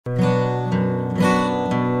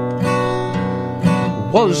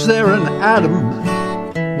Was there an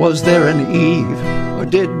Adam? Was there an Eve? Or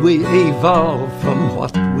did we evolve from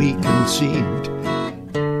what we conceived?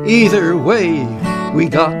 Either way, we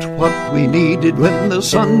got what we needed when the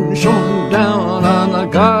sun shone down on the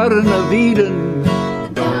Garden of Eden.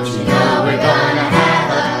 Don't you know we're gonna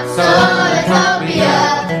have a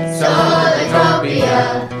Solartopia,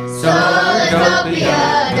 Solartopia,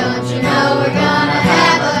 Solartopia. Don't you know we're gonna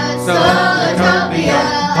have a Solartopia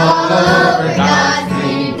all over God's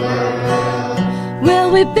green world?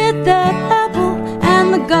 Well, we bit that apple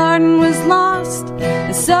and the garden was lost,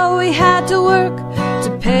 and so we had to work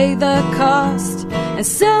to pay the cost. And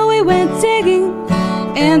so we went digging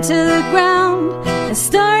into the ground and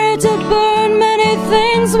started to burn many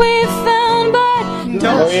things we found. But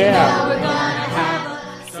don't you know we're gonna have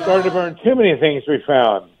a started to burn too many things we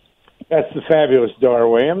found. That's the fabulous Dar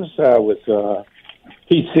Williams with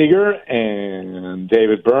Pete Seeger and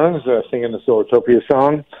David Burns singing the Solartopia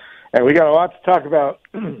song. And we got a lot to talk about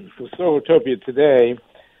for Solartopia today.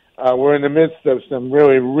 We're in the midst of some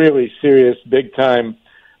really, really serious, big-time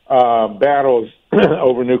battles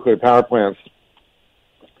over nuclear power plants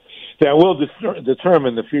that will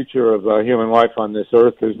determine the future of human life on this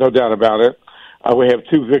earth. There's no doubt about it. We have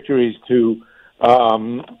two victories to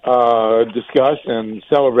discuss and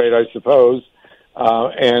celebrate, I suppose.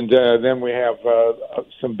 And then we have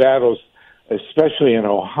some battles, especially in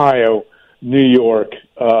Ohio, New York,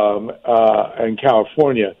 and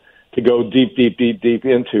California, to go deep, deep, deep, deep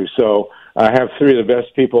into. So I have three of the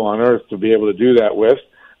best people on earth to be able to do that with.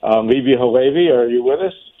 LIBBE HALEVY, are you with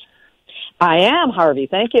us? I am, Harvey.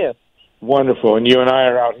 Thank you. Wonderful. And you and I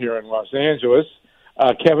are out here in Los Angeles.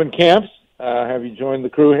 Kevin Kamps, have you joined the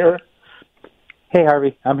crew here? Hey,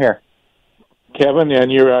 Harvey. I'm here. Kevin,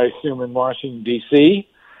 and you're, I assume, in Washington, D.C.?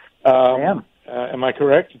 I am. Am I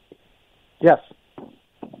correct? Yes.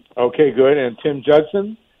 Okay, good. And Tim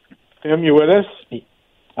Judson? Tim, you with us?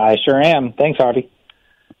 I sure am. Thanks, Harvey.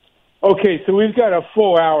 Okay, so we've got a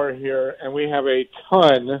full hour here, and we have a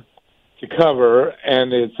ton to cover,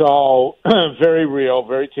 and it's all very real,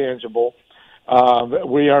 very tangible.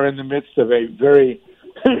 We are in the midst of a very,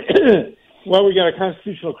 well, we got a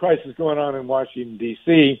constitutional crisis going on in Washington,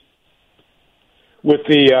 D.C., with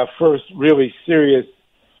the first really serious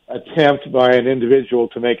attempt by an individual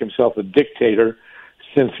to make himself a dictator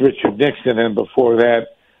since Richard Nixon, and before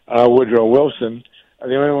that, Woodrow Wilson.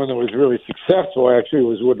 The only one that was really successful, actually,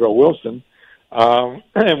 was Woodrow Wilson.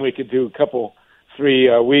 And we could do three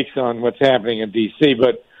weeks on what's happening in D.C.,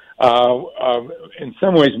 but in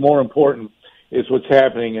some ways more important is what's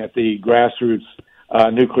happening at the grassroots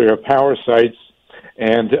nuclear power sites.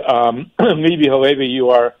 And LIBBE HALEVY, you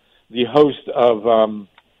are the host of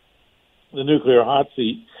the Nuclear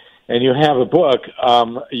Hotseat, and you have a book,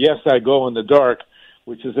 Yes, I Glow in the Dark,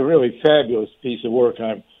 which is a really fabulous piece of work.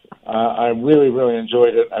 I really, really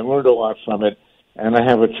enjoyed it. I learned a lot from it, and I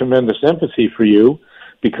have a tremendous empathy for you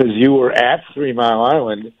because you were at 3 Mile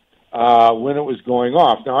Island when it was going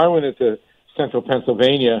off. Now, I went into central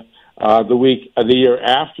Pennsylvania the year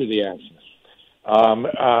after the accident.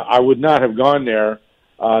 I would not have gone there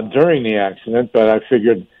during the accident, but I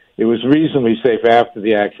figured it was reasonably safe after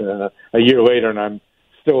the accident, a year later, and I'm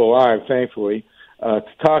still alive, thankfully, to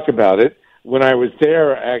talk about it. When I was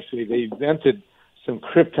there, actually, they vented some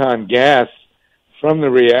krypton gas from the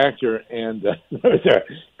reactor, and there was a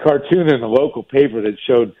cartoon in the local paper that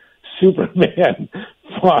showed Superman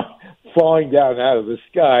falling down out of the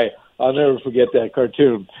sky. I'll never forget that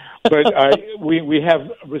cartoon. But we have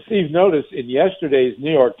received notice in yesterday's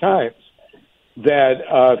New York Times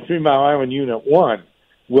that 3 Mile Island Unit 1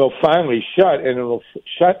 will finally shut, and it will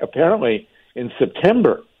shut apparently in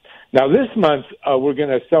September. Now, this month, we're going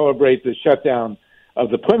to celebrate the shutdown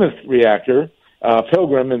of the Plymouth reactor,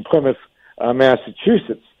 Pilgrim in Plymouth,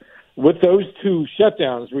 Massachusetts. With those two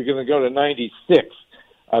shutdowns, we're going to go to 96.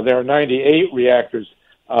 There are 98 reactors,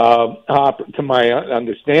 to my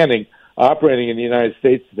understanding, operating in the United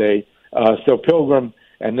States today. So Pilgrim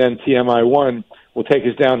and then TMI 1 will take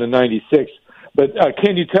us down to 96. But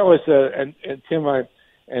can you tell us, and Tim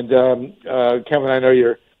and Kevin, I know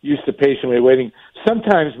you're used to patiently waiting.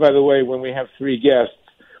 Sometimes, by the way, when we have three guests,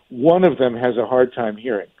 one of them has a hard time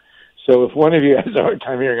hearing. So if one of you has a hard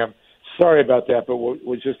time hearing, I'm sorry about that, but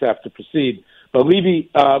we'll just have to proceed. But LIBBE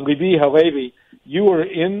HALEVY, you were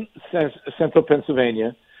in central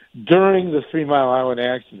Pennsylvania during the 3 Mile Island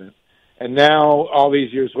accident, and now, all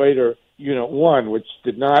these years later, Unit 1, which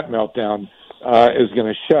did not melt down, is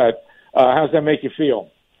going to shut. How does that make you feel?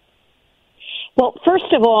 Well,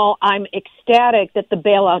 first of all, I'm ecstatic that the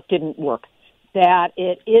bailout didn't work. that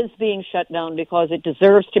it is being shut down because it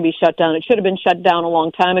deserves to be shut down. It should have been shut down a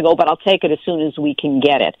long time ago, but I'll take it as soon as we can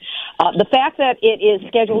get it. The fact that it is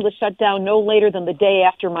scheduled to shut down no later than the day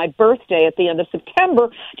after my birthday at the end of September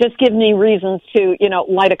just gives me reasons to,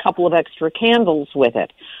 light a couple of extra candles with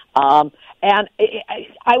it. And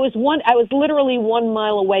I was literally 1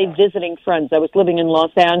 mile away visiting friends. I was living in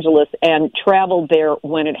Los Angeles and traveled there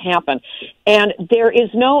when it happened. And there is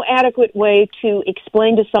no adequate way to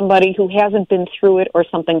explain to somebody who hasn't been through it or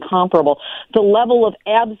something comparable the level of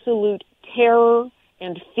absolute terror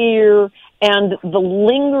and fear and the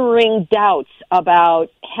lingering doubts about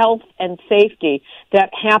health and safety that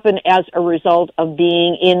happen as a result of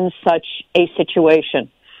being in such a situation.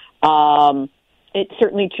 It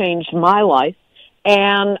certainly changed my life,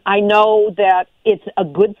 and I know that it's a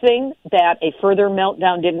good thing that a further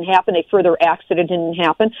meltdown didn't happen, a further accident didn't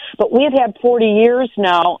happen, but we have had 40 years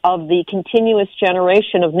now of the continuous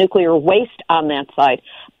generation of nuclear waste on that site.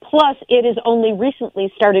 Plus, it has only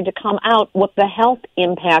recently started to come out what the health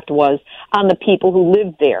impact was on the people who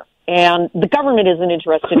lived there. And the government isn't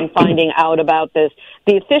interested in finding out about this.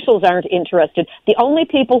 The officials aren't interested. The only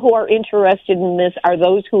people who are interested in this are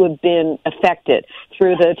those who have been affected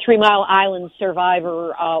through the 3 Mile Island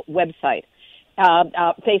Survivor website,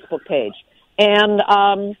 Facebook page. And,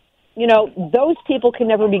 those people can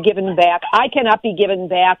never be given back. I cannot be given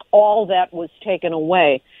back all that was taken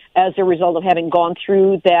away as a result of having gone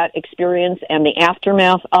through that experience and the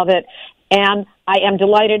aftermath of it. And I am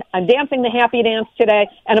delighted. I'm dancing the happy dance today.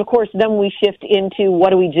 And, of course, then we shift into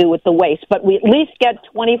what do we do with the waste. But we at least get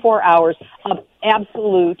 24 hours of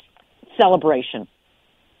absolute celebration.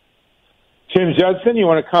 Tim Judson, you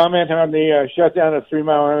want to comment on the shutdown of 3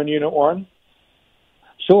 Mile Island Unit 1?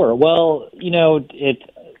 Sure. Well, it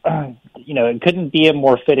couldn't be a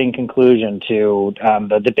more fitting conclusion to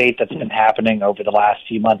the debate that's been happening over the last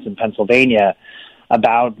few months in Pennsylvania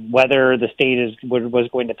about whether the state was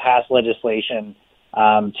going to pass legislation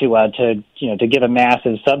to give a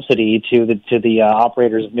massive subsidy to the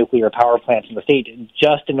operators of nuclear power plants in the state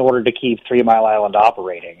just in order to keep 3 Mile Island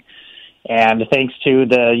operating. And thanks to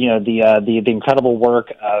the incredible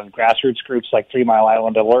work of grassroots groups like 3 Mile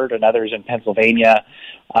Island Alert and others in Pennsylvania,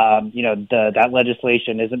 that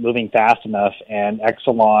legislation isn't moving fast enough, and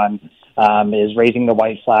Exelon is raising the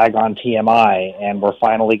white flag on TMI, and we're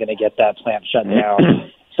finally going to get that plant shut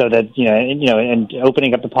down, so that and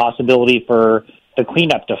opening up the possibility for the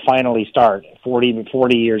cleanup to finally start 40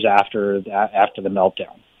 years after the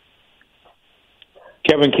meltdown.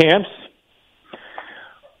 Kevin Kamps.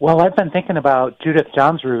 Well, I've been thinking about Judith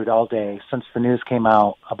Johnsrud all day since the news came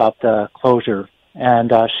out about the closure.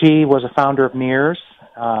 And she was a founder of NEARS,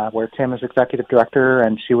 where Tim is executive director,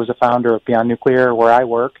 and she was a founder of Beyond Nuclear, where I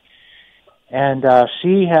work. And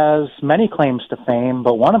she has many claims to fame,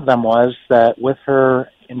 but one of them was that with her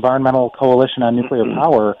Environmental Coalition on Nuclear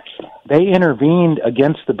Power, they intervened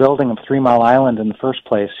against the building of 3 Mile Island in the first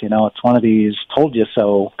place. It's one of these told you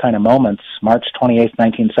so kind of moments. March 28th,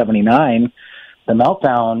 1979. The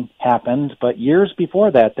meltdown happened, but years before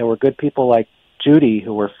that, there were good people like Judy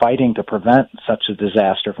who were fighting to prevent such a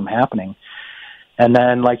disaster from happening. And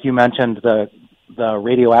then, like you mentioned, the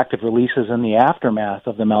radioactive releases in the aftermath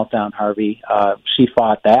of the meltdown, Harvey, she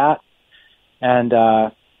fought that. And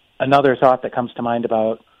another thought that comes to mind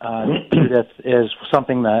about Judith is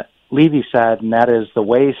something that Levy said, and that is the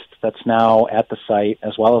waste that's now at the site,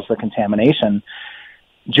 as well as the contamination.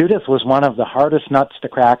 Judith was one of the hardest nuts to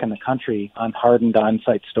crack in the country on hardened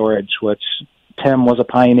on-site storage, which Tim was a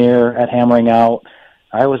pioneer at hammering out.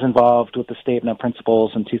 I was involved with the statement of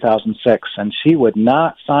principles in 2006, and she would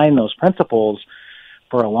not sign those principles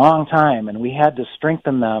for a long time, and we had to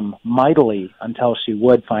strengthen them mightily until she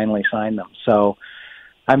would finally sign them. So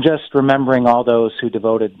I'm just remembering all those who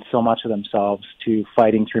devoted so much of themselves to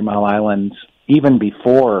fighting 3 Mile Island even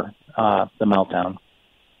before the meltdown.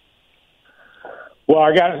 Well,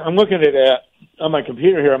 I'm looking at on my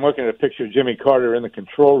computer here. I'm looking at a picture of Jimmy Carter in the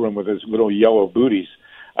control room with his little yellow booties.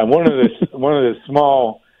 And one of the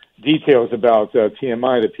small details about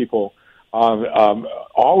TMI that people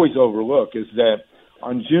always overlook is that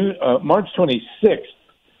on March 26th,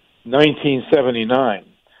 1979,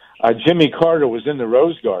 Jimmy Carter was in the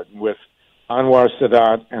Rose Garden with Anwar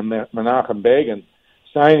Sadat and Menachem Begin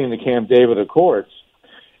signing the Camp David Accords,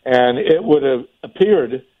 and it would have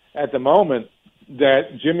appeared at the moment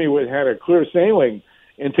that Jimmy had a clear sailing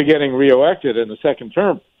into getting reelected in the second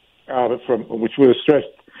term, which would have stretched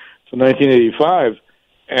to 1985.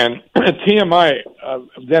 And TMI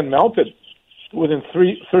then melted within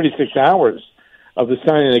 36 hours of the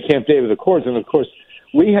signing of the Camp David Accords. And, of course,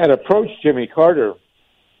 we had approached Jimmy Carter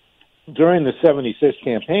during the 76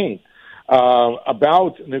 campaign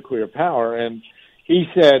about nuclear power, and he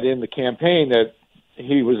said in the campaign that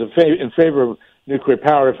he was in favor of nuclear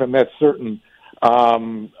power if it met certain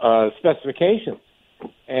specifications.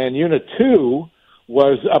 And Unit 2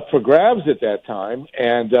 was up for grabs at that time,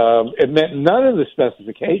 and it met none of the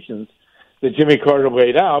specifications that Jimmy Carter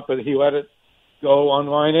laid out, but he let it go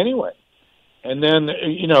online anyway. And then,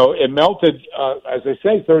 it melted, as I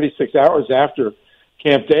say, 36 hours after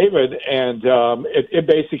Camp David, and it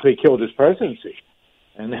basically killed his presidency.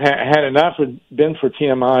 And had it not been for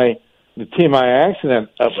the TMI accident,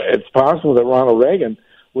 it's possible that Ronald Reagan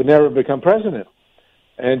would never become president.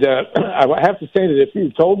 And I have to say that if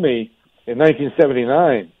you told me in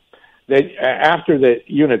 1979 that after the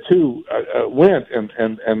Unit 2 went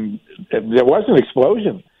and there was an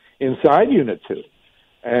explosion inside Unit 2,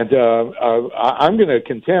 and I'm going to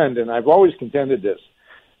contend, and I've always contended this,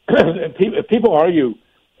 people argue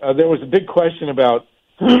there was a big question about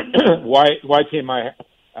why TMI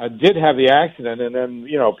did have the accident, and then,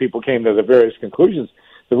 people came to the various conclusions.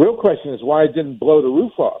 The real question is why it didn't blow the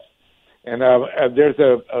roof off. And there's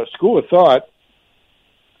a school of thought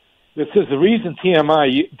that says the reason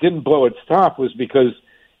TMI didn't blow its top was because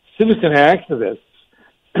citizen activists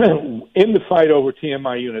in the fight over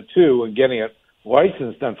TMI Unit 2 and getting it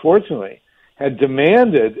licensed, unfortunately, had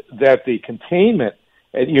demanded that the containment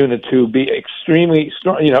at Unit 2 be extremely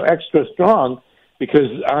strong, extra strong, because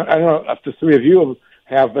I don't know if the three of you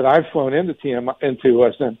have, but I've flown into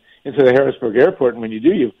the Harrisburg Airport, and when you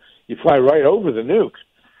do, you fly right over the nukes.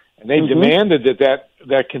 And they demanded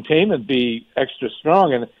that containment be extra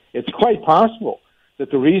strong, and it's quite possible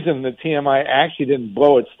that the reason that TMI actually didn't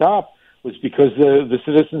blow its top was because the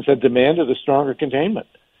citizens had demanded a stronger containment.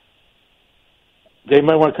 They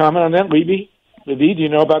might want to comment on that, Libbe? Libbe, do you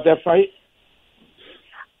know about that fight?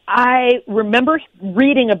 I remember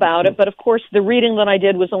reading about it, but of course the reading that I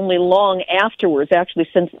did was only long afterwards, actually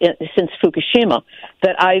since Fukushima,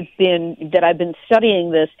 that I've been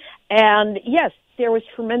studying this. And yes, there was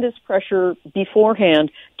tremendous pressure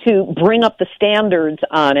beforehand to bring up the standards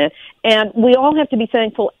on it, and we all have to be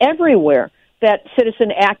thankful everywhere that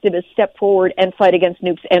citizen activists step forward and fight against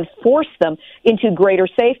nukes and force them into greater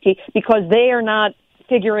safety, because they are not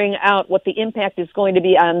figuring out what the impact is going to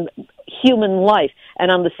be on human life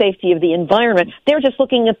and on the safety of the environment. They're just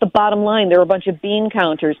looking at the bottom line. They're a bunch of bean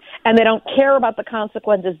counters, and they don't care about the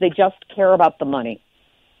consequences. They just care about the money.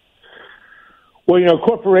 Well,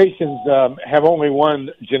 corporations have only one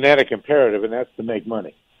genetic imperative, and that's to make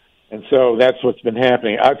money. And so that's what's been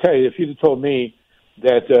happening. I'll tell you, if you'd have told me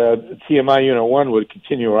that TMI Unit 1 would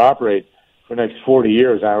continue to operate for the next 40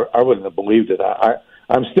 years, I wouldn't have believed it.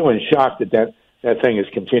 I'm still in shock that thing has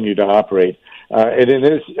continued to operate. And it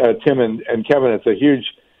is, Tim and Kevin, it's a huge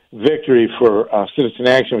victory for citizen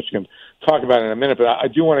action, which we can talk about in a minute, but I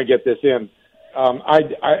do want to get this in.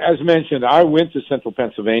 As mentioned, I went to central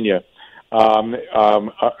Pennsylvania.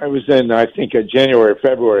 I was in, I think, January or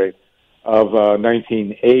February of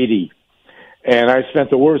 1980, and I spent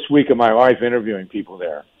the worst week of my life interviewing people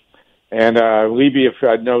there. And Libbe, if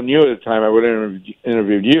I'd known you at the time, I would have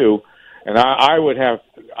interviewed you, and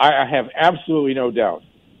I have absolutely no doubt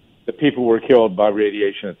that people were killed by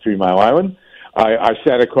radiation at 3 Mile Island. I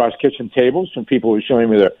sat across kitchen tables from people who were showing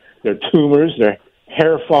me their tumors, their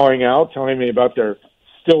hair falling out, telling me about their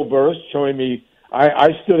stillbirths, showing me. I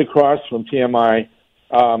stood across from TMI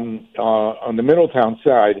on the Middletown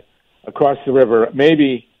side, across the river,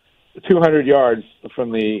 maybe 200 yards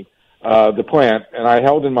from the plant, and I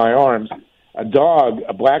held in my arms a dog,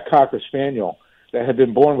 a black Cocker Spaniel, that had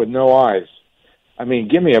been born with no eyes. I mean,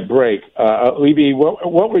 give me a break. Libbe,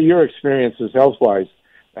 what were your experiences health-wise,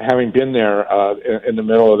 having been there in the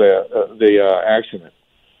middle of the accident?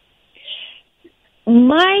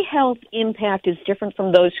 My health impact is different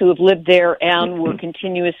from those who have lived there and were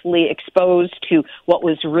continuously exposed to what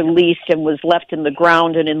was released and was left in the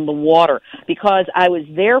ground and in the water, because I was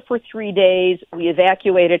there for 3 days. We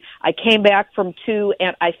evacuated. I came back from 2,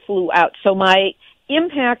 and I flew out. So my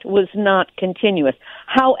impact was not continuous.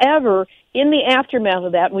 However, in the aftermath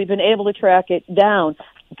of that, and we've been able to track it down,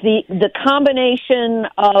 the combination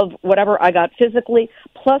of whatever I got physically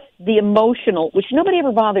plus the emotional, which nobody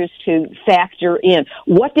ever bothers to factor in.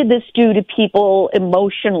 What did this do to people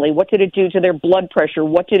emotionally? What did it do to their blood pressure?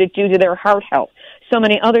 What did it do to their heart health? So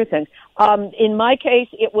many other things. In my case,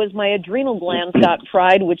 it was my adrenal glands got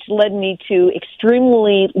fried, which led me to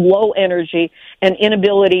extremely low energy and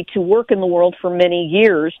inability to work in the world for many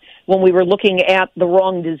years when we were looking at the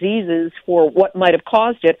wrong diseases for what might have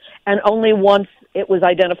caused it. And only once it was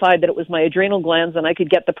identified that it was my adrenal glands and I could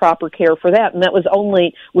get the proper care for that. And that was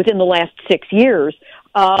only within the last 6 years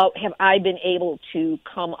have I been able to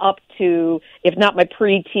come up to, if not my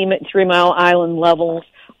pre-TMI 3 Mile Island levels,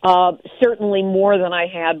 certainly more than I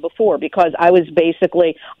had before, because I was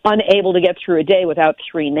basically unable to get through a day without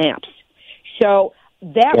 3 naps. So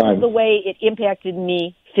that was the way it impacted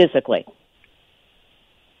me physically.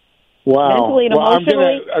 Wow. Mentally and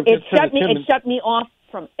emotionally, it shut me off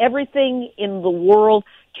from everything in the world.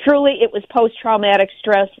 Truly, it was post-traumatic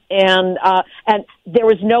stress, and there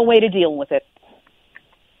was no way to deal with it.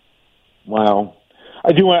 Wow.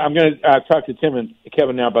 I'm going to talk to Tim and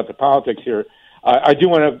Kevin now about the politics here. I do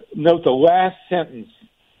want to note the last sentence.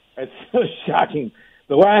 It's so shocking.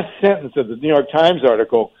 The last sentence of the New York Times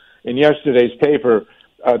article in yesterday's paper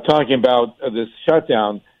talking about this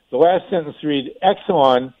shutdown. The last sentence reads,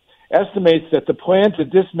 Exxon estimates that the plan to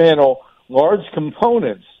dismantle large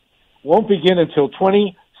components won't begin until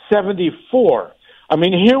 2074. I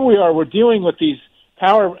mean, here we are. We're dealing with these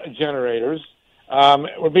power generators.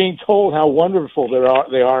 We're being told how wonderful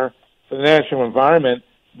they are for the national environment.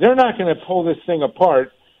 They're not going to pull this thing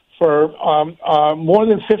apart for more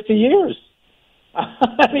than 50 years.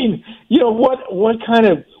 I mean, what kind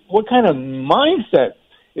of mindset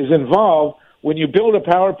is involved when you build a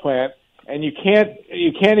power plant and you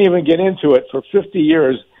can't even get into it for 50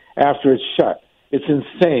 years after it's shut? It's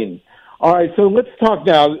insane. All right, so let's talk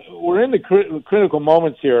now. We're in the critical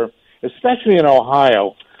moments here, especially in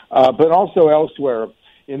Ohio, but also elsewhere,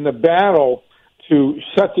 in the battle to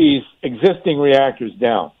shut these existing reactors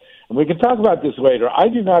down. And we can talk about this later. I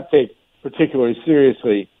do not take particularly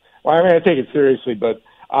seriously. Well, I mean, I take it seriously, but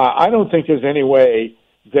I don't think there's any way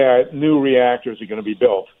that new reactors are going to be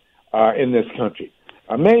built in this country.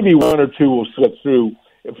 Maybe 1 or 2 will slip through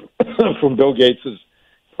from Bill Gates'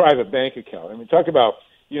 private bank account. I mean, talk about,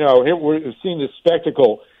 here we're seeing this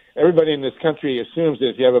spectacle. Everybody in this country assumes that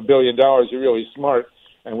if you have $1 billion, you're really smart,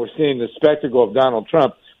 and we're seeing the spectacle of Donald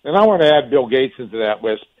Trump. And I want to add Bill Gates into that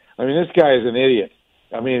list. I mean, this guy is an idiot.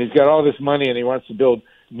 I mean, he's got all this money, and he wants to build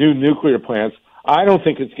new nuclear plants. I don't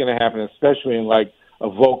think it's going to happen, especially in, like, a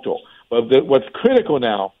Vogtle. But what's critical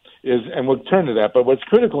now is, and we'll turn to that, but what's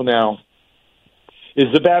critical now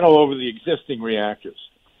is the battle over the existing reactors.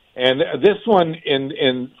 And this one,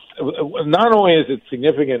 in not only is it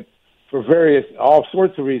significant for all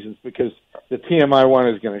sorts of reasons, because the TMI one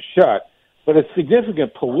is going to shut, but it's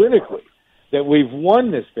significant politically that we've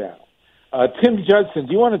won this battle. Tim Judson,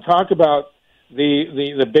 do you want to talk about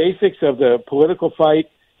the basics of the political fight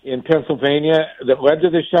in Pennsylvania that led to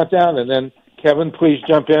this shutdown? And then, Kevin, please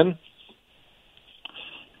jump in.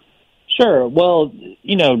 Sure. Well,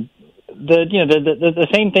 the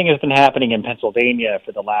same thing has been happening in Pennsylvania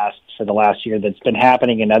for the last year. That's been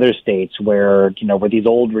happening in other states where these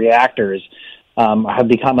old reactors have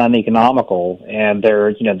become uneconomical, and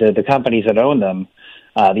the companies that own them,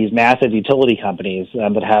 these massive utility companies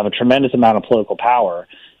that have a tremendous amount of political power,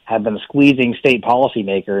 have been squeezing state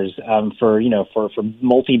policymakers for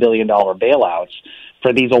multi-billion-dollar bailouts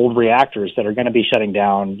for these old reactors that are going to be shutting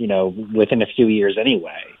down within a few years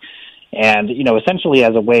anyway. And essentially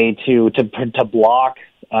as a way to block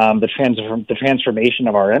the transformation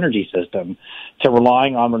of our energy system to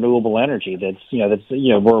relying on renewable energy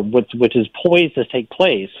which is poised to take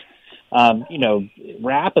place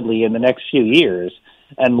rapidly in the next few years,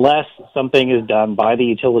 unless something is done by the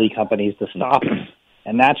utility companies to stop it.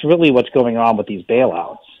 And that's really what's going on with these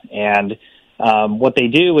bailouts. And what they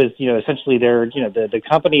do is essentially the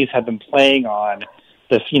companies have been playing on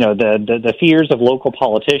the fears of local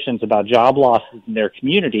politicians about job losses in their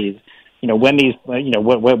communities, when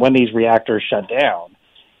these reactors shut down,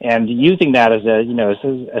 and using that as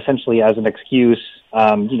essentially as an excuse,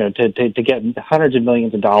 to get hundreds of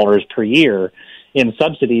millions of dollars per year in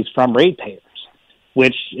subsidies from ratepayers,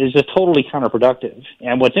 which is just totally counterproductive.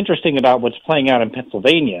 And what's interesting about what's playing out in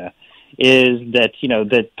Pennsylvania is that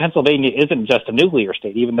that Pennsylvania isn't just a nuclear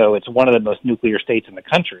state, even though it's one of the most nuclear states in the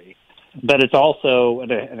country. But it's also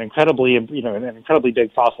an incredibly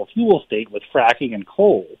big fossil fuel state with fracking and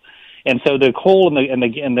coal, and so the coal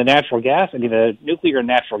and the natural gas, the nuclear and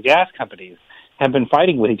natural gas companies have been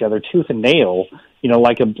fighting with each other tooth and nail,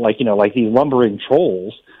 like these lumbering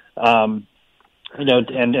trolls, and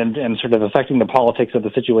sort of affecting the politics of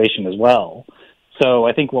the situation as well. So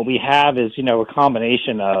I think what we have is a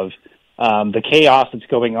combination of the chaos that's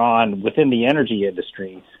going on within the energy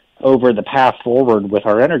industry over the path forward with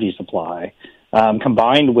our energy supply,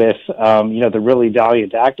 combined with the really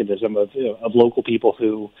valiant activism of local people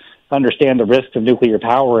who understand the risks of nuclear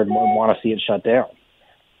power and want to see it shut down.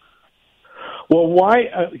 Well, why,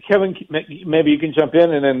 Kevin? Maybe you can jump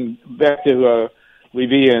in, and then back to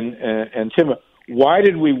Libbe and Tim, why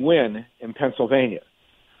did we win in Pennsylvania?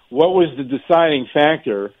 What was the deciding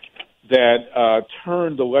factor that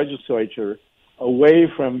turned the legislature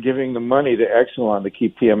away from giving the money to Exelon to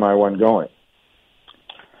keep TMI 1 going?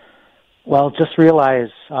 Well, just realize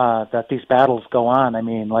that these battles go on. I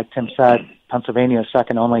mean, like Tim said, Pennsylvania is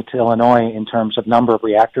second only to Illinois in terms of number of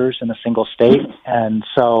reactors in a single state. And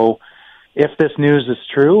so if this news is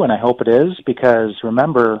true, and I hope it is, because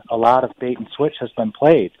remember, a lot of bait and switch has been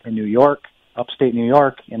played in New York, upstate New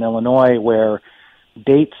York, in Illinois, where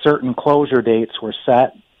certain closure dates were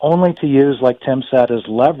set only to use, like Tim said, as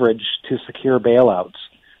leverage to secure bailouts.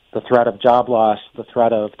 The threat of job loss, the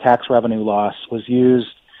threat of tax revenue loss was used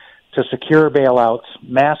to secure bailouts,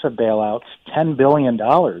 massive bailouts, $10 billion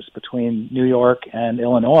between New York and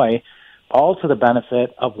Illinois, all to the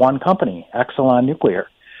benefit of one company, Exelon Nuclear.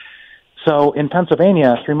 So in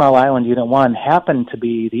Pennsylvania, 3 Mile Island Unit 1 happened to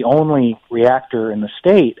be the only reactor in the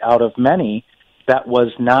state out of many that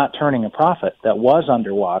was not turning a profit, that was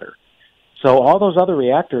underwater. So all those other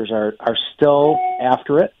reactors are still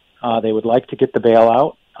after it. They would like to get the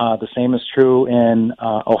bailout. The same is true in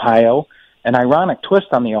Ohio. An ironic twist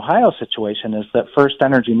on the Ohio situation is that First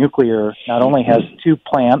Energy Nuclear not only has 2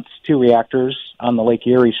 plants, 2 reactors on the Lake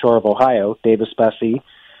Erie shore of Ohio, Davis-Besse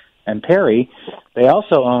and Perry, they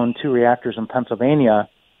also own 2 reactors in Pennsylvania,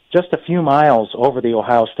 just a few miles over the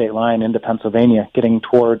Ohio state line into Pennsylvania, getting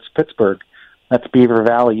towards Pittsburgh. That's Beaver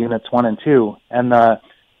Valley Units 1 and 2. And the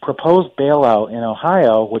proposed bailout in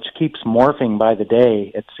Ohio, which keeps morphing by the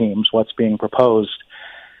day, it seems, what's being proposed,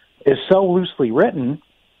 is so loosely written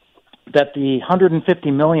that the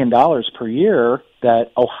 $150 million per year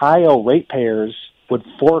that Ohio ratepayers would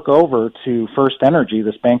fork over to First Energy,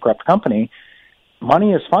 this bankrupt company,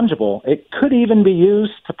 money is fungible. It could even be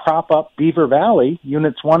used to prop up Beaver Valley,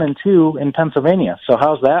 Units 1 and 2 in Pennsylvania. So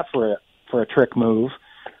how's that for a trick move?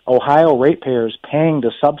 Ohio ratepayers paying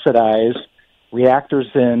to subsidize reactors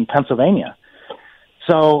in Pennsylvania.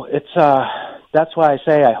 So that's why I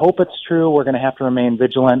say I hope it's true. We're going to have to remain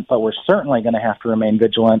vigilant, but we're certainly going to have to remain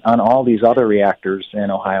vigilant on all these other reactors in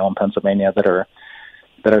Ohio and Pennsylvania that are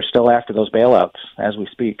still after those bailouts as we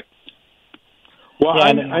speak. Well,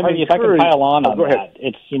 yeah, if I can pile on that,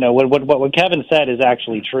 it's what Kevin said is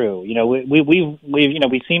actually true.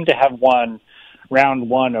 We seem to have won round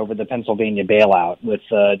 1 over the Pennsylvania bailout with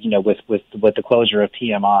the closure of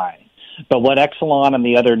TMI. But what Exelon and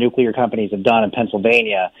the other nuclear companies have done in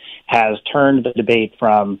Pennsylvania has turned the debate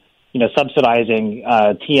from, subsidizing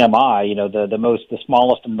TMI, the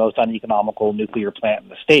smallest and most uneconomical nuclear plant in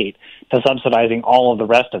the state, to subsidizing all of the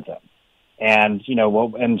rest of them. And,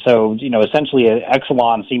 essentially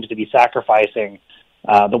Exelon seems to be sacrificing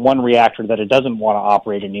the one reactor that it doesn't want to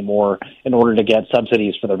operate anymore in order to get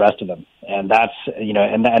subsidies for the rest of them. And that's,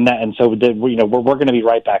 so we're going to be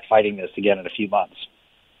right back fighting this again in a few months.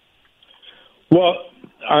 Well,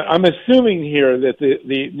 I'm assuming here that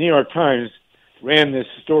the New York Times ran this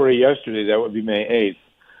story yesterday, that would be May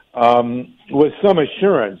 8th, with some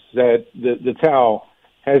assurance that the towel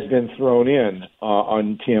has been thrown in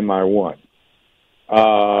on TMI 1.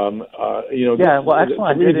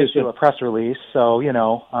 Exelon did issue a press release, so,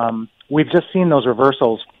 we've just seen those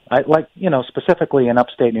reversals, specifically in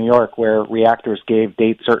upstate New York, where reactors gave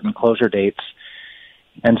certain closure dates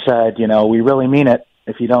and said, we really mean it.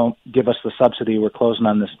 If you don't give us the subsidy, we're closing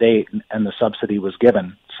on this date, and the subsidy was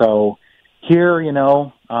given. So here,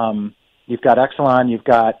 you've got Exelon, you've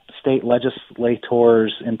got state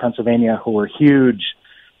legislators in Pennsylvania who are huge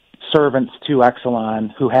servants to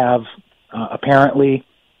Exelon, who have apparently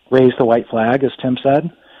raised the white flag, as Tim said,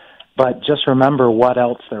 but just remember what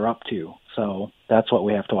else they're up to. So that's what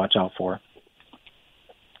we have to watch out for.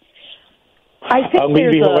 I think have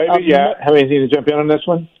anything to jump in on this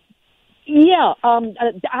one? Yeah,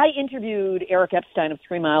 I interviewed Eric Epstein of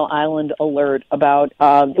 3 Mile Island Alert about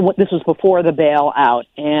this was before the bailout,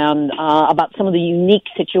 and about some of the unique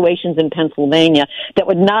situations in Pennsylvania that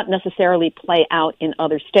would not necessarily play out in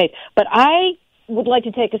other states. But I would like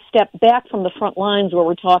to take a step back from the front lines where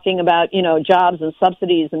we're talking about, jobs and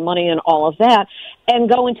subsidies and money and all of that, and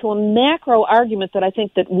go into a macro argument that I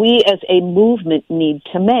think that we as a movement need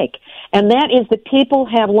to make. And that is that people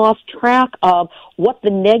have lost track of what the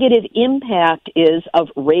negative impact is of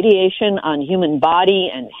radiation on human body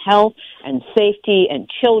and health and safety and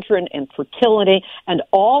children and fertility and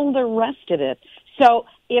all the rest of it. So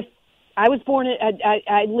if I was born,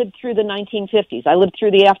 I lived through the 1950s. I lived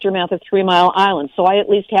through the aftermath of 3 Mile Island, so I at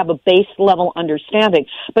least have a base level understanding.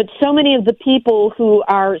 But so many of the people who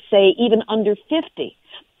are, say, even under 50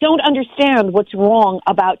 don't understand what's wrong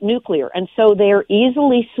about nuclear, and so they're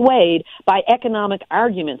easily swayed by economic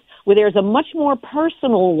arguments. where there's a much more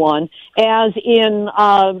personal one, as in,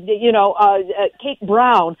 Kate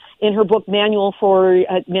Brown in her book Manual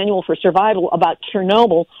for Survival about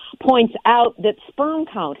Chernobyl points out that sperm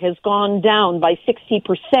count has gone down by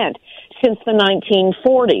 60% since the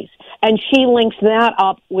 1940s. And she links that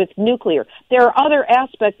up with nuclear. There are other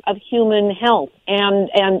aspects of human health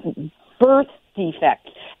and birth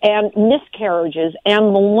defects and miscarriages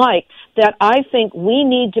and the like that I think we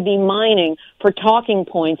need to be mining for talking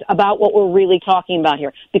points about what we're really talking about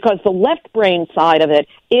here. Because the left brain side of it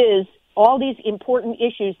is all these important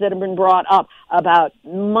issues that have been brought up about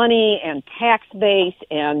money and tax base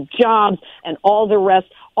and jobs and all the rest,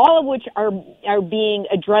 all of which are being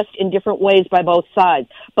addressed in different ways by both sides.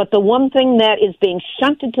 But the one thing that is being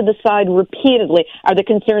shunted to the side repeatedly are the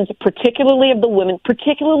concerns particularly of the women,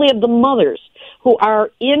 particularly of the mothers who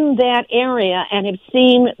are in that area and have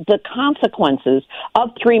seen the consequences of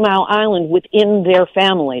 3 Mile Island within their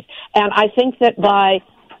families. And I think that by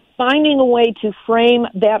finding a way to frame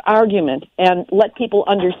that argument and let people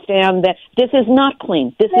understand that this is not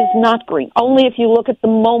clean, this is not green. Only if you look at the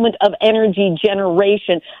moment of energy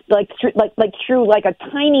generation, like through a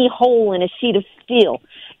tiny hole in a sheet of steel,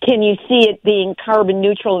 can you see it being carbon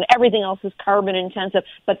neutral, and everything else is carbon intensive,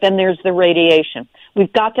 but then there's the radiation.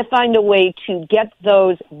 We've got to find a way to get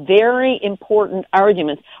those very important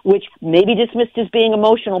arguments, which may be dismissed as being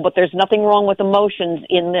emotional, but there's nothing wrong with emotions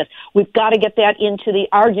in this. We've got to get that into the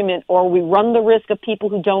argument, or we run the risk of people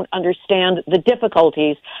who don't understand the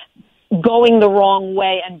difficulties going the wrong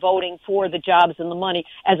way and voting for the jobs and the money,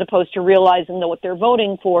 as opposed to realizing that what they're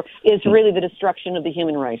voting for is really the destruction of the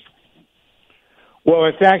human race. Well,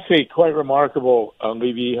 it's actually quite remarkable,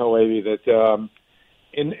 LIBBE HALEVY, that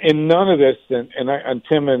in none of this, and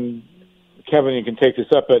Tim and Kevin, you can take this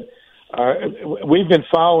up, but we've been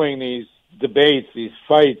following these debates, these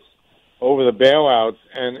fights over the bailouts,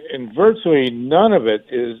 and in virtually none of it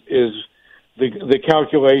is the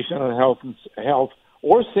calculation on health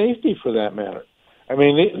or safety, for that matter. I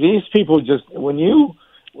mean, these people just, when you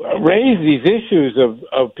raise these issues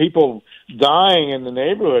of people dying in the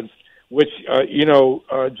neighborhoods, which,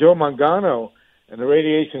 Joe Mangano and the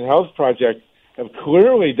Radiation Health Project have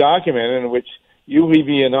clearly documented, and which you,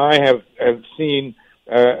 Libbe, and I have seen,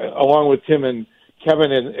 along with Tim and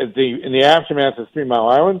Kevin, in the aftermath of 3 Mile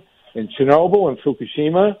Island, in Chernobyl and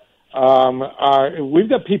Fukushima. We've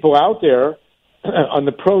got people out there on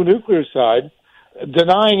the pro-nuclear side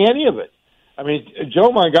denying any of it. I mean, Joe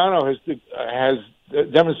Mangano has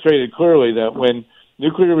demonstrated clearly that when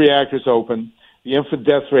nuclear reactors open, the infant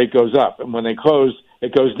death rate goes up, and when they close,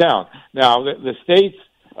 it goes down. Now, the states,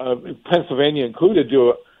 Pennsylvania included,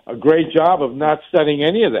 do a great job of not studying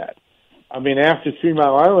any of that. I mean, after 3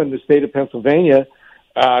 Mile Island, the state of Pennsylvania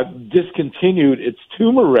discontinued its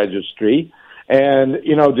tumor registry and,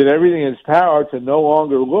 did everything in its power to no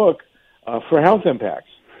longer look for health impacts.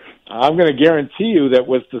 I'm going to guarantee you that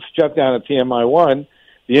with the shutdown of TMI 1,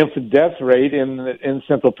 the infant death rate in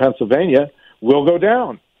central Pennsylvania will go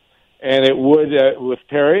down. And it would with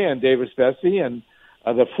Perry and Davis-Besse and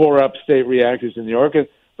the 4 upstate reactors in New York.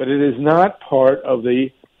 But it is not part of the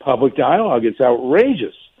public dialogue. It's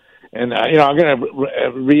outrageous. And, I'm going to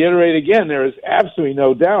reiterate again, there is absolutely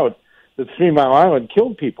no doubt that 3 Mile Island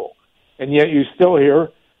killed people. And yet you still hear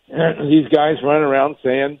these guys running around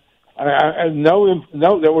saying,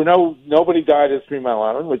 nobody died at 3 Mile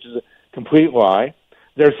Island, which is a complete lie.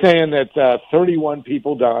 They're saying that 31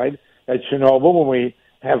 people died at Chernobyl when we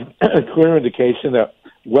have clear indication that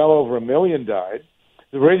well over 1 million died.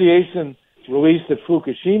 The radiation released at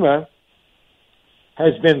Fukushima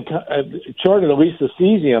has been charted, at least the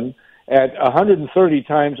cesium, at 130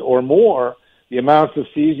 times or more the amounts of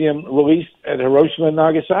cesium released at Hiroshima and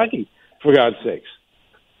Nagasaki, for God's sakes.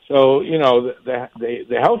 So,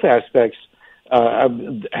 the health aspects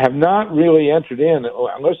have not really entered in,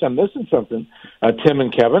 unless I'm missing something, Tim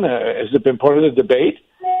and Kevin. Has it been part of the debate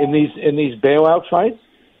in these bailout fights?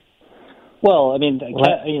 Well, I mean,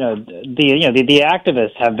 the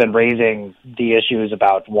activists have been raising the issues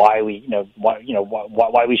about why we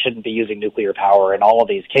shouldn't be using nuclear power in all of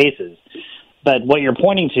these cases. But what you're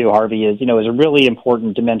pointing to, Harvey, is a really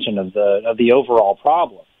important dimension of the overall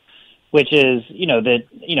problem, which is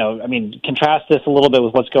contrast this a little bit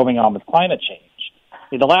with what's going on with climate change.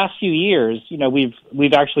 The last few years,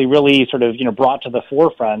 we've actually really sort of brought to the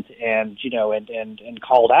forefront and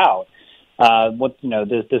called out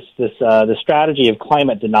the strategy of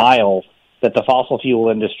climate denial that the fossil fuel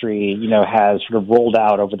industry has sort of rolled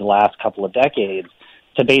out over the last couple of decades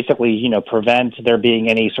to basically prevent there being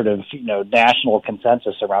any sort of national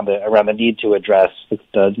consensus around the need to address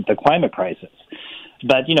the climate crisis.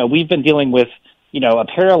 But we've been dealing with a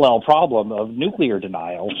parallel problem of nuclear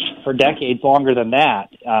denial for decades longer than that,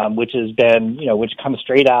 which has been, which comes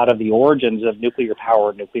straight out of the origins of nuclear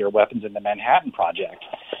power, nuclear weapons in the Manhattan Project,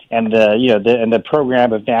 and the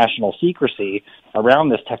program of national secrecy around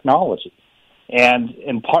this technology.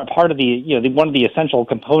 And part of one of the essential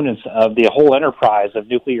components of the whole enterprise of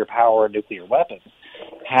nuclear power and nuclear weapons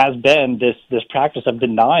has been this practice of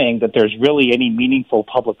denying that there's really any meaningful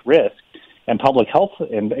public risk and public health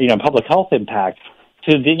impact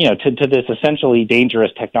to this essentially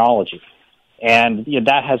dangerous technology. And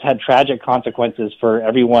that has had tragic consequences for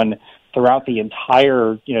everyone throughout the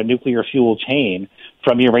entire nuclear fuel chain,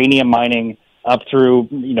 from uranium mining up through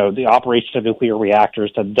the operation of nuclear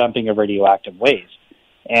reactors to the dumping of radioactive waste.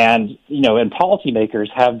 And and policymakers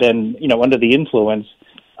have been under the influence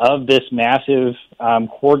of this massive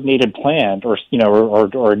coordinated plan or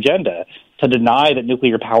agenda to deny that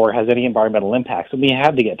nuclear power has any environmental impacts, and we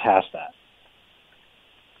have to get past that.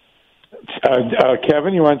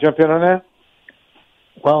 Kevin, you want to jump in on that?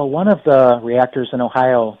 Well, one of the reactors in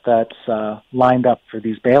Ohio that's lined up for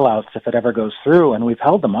these bailouts, if it ever goes through, and we've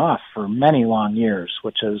held them off for many long years,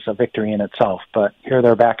 which is a victory in itself, but here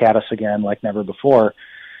they're back at us again like never before.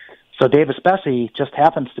 So Davis-Besse just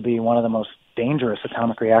happens to be one of the most dangerous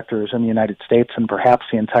atomic reactors in the United States and perhaps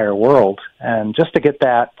the entire world. And just to get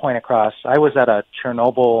that point across, I was at a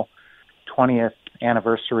Chernobyl 20th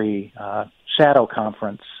anniversary shadow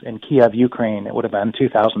conference in Kiev, Ukraine. It would have been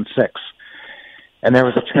 2006. And there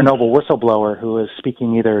was a Chernobyl whistleblower who was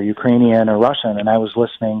speaking either Ukrainian or Russian, and I was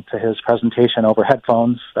listening to his presentation over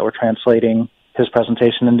headphones that were translating his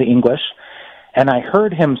presentation into English. And I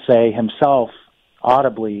heard him say himself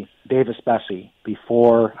audibly, Davis-Besse,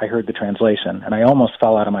 before I heard the translation, and I almost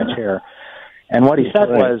fell out of my chair. And what he said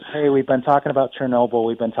was, hey, we've been talking about Chernobyl,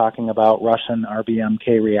 we've been talking about Russian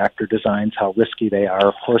RBMK reactor designs, how risky they are,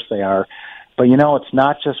 of course they are, but it's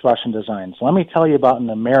not just Russian designs. Let me tell you about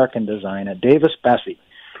an American design at Davis-Besse.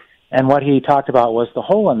 And what he talked about was the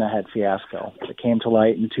hole-in-the-head fiasco that came to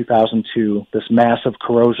light in 2002, this massive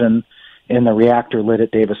corrosion in the reactor lid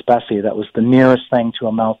at Davis-Besse that was the nearest thing to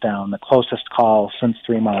a meltdown, the closest call since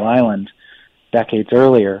 3 Mile Island decades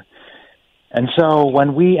earlier. And so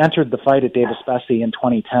when we entered the fight at Davis-Besse in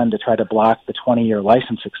 2010 to try to block the 20-year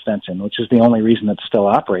license extension, which is the only reason it's still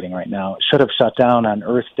operating right now, it should have shut down on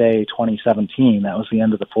Earth Day 2017. That was the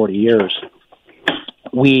end of the 40 years.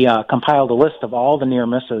 We compiled a list of all the near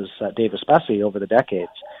misses at Davis-Besse over the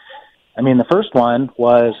decades. I mean, the first one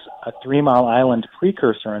was a 3 Mile Island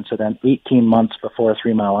precursor incident 18 months before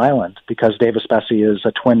 3 Mile Island, because Davis-Besse is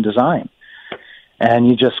a twin design. And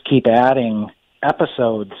you just keep adding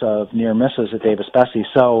episodes of near misses at Davis-Besse.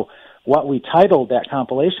 So what we titled that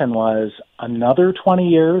compilation was Another 20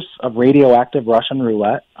 Years of Radioactive Russian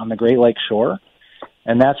Roulette on the Great Lakes Shore.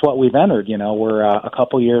 And that's what we've entered. We're a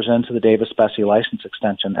couple years into the Davis-Besse license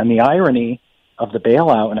extension. And the irony of the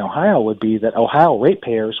bailout in Ohio would be that Ohio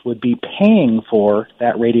ratepayers would be paying for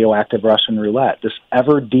that radioactive Russian roulette, this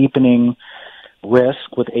ever-deepening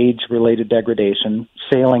risk with age-related degradation,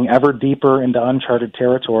 sailing ever deeper into uncharted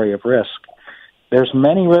territory of risk. There's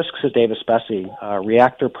many risks at Davis-Besse,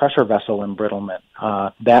 reactor pressure vessel embrittlement,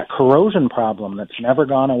 that corrosion problem that's never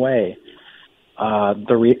gone away,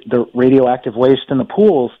 the radioactive waste in the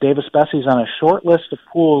pools. Davis-Besse's on a short list of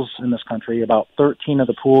pools in this country, about 13 of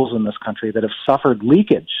the pools in this country that have suffered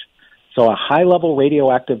leakage. So a high-level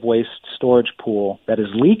radioactive waste storage pool that is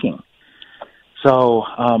leaking. So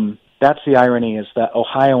that's the irony, is that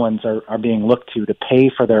Ohioans are being looked to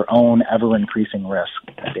pay for their own ever-increasing risk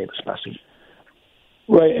at Davis-Besse.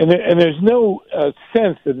 Right, and there's no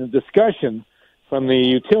sense in the discussion from the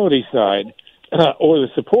utility side or the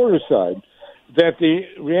supporter side that the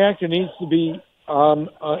reactor needs to be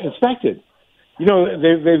inspected.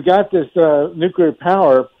 They've got this nuclear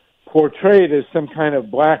power portrayed as some kind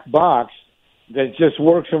of black box that just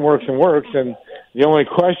works and works and works, and the only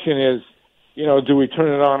question is, do we turn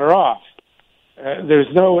it on or off? There's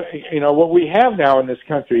no, what we have now in this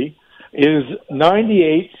country is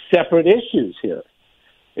 98 separate issues here.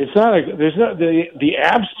 It's not the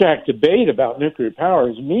abstract debate about nuclear power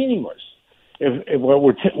is meaningless. If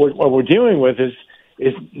what we're dealing with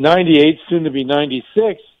is 98, soon to be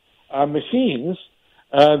 96 machines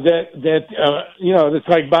it's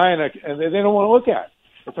like buying and they don't want to look at.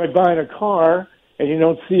 It's like buying a car and you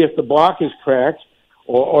don't see if the block is cracked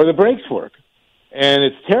or the brakes work, and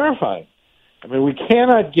it's terrifying. I mean, we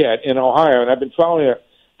cannot get in Ohio, and I've been following it,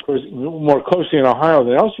 of course, more closely in Ohio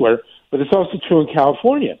than elsewhere, but it's also true in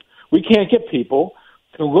California. We can't get people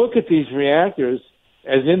to look at these reactors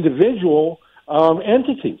as individual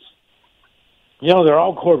entities. They're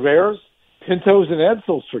all Corvairs, Pintos, and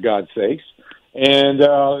Edsels, for God's sakes. And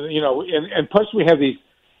and plus we have these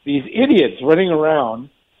idiots running around.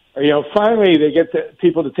 Finally they get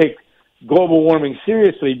people to take global warming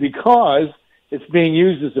seriously because it's being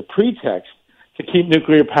used as a pretext to keep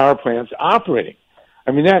nuclear power plants operating.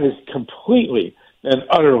 I mean, that is completely and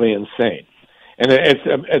utterly insane. And it's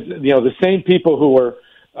the same people who were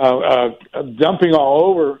dumping all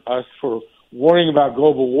over us for warning about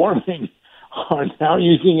global warming are now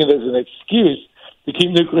using it as an excuse to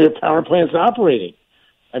keep nuclear power plants operating.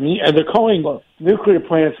 I mean, and they're calling nuclear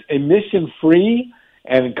plants emission-free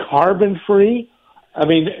and carbon-free. I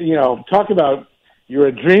mean, talk about your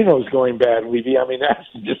adrenals going bad, Libbe. I mean, that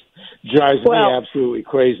just drives me absolutely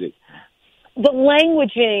crazy. The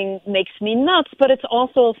languaging makes me nuts, but it's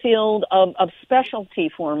also a field of specialty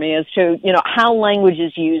for me as to, how language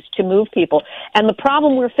is used to move people. And the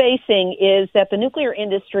problem we're facing is that the nuclear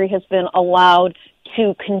industry has been allowed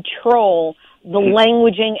to control the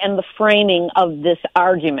languaging and the framing of this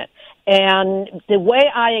argument. And the way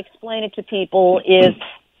I explain it to people is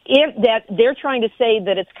that they're trying to say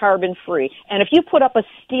that it's carbon free. And if you put up a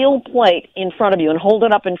steel plate in front of you and hold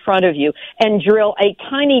it up in front of you and drill a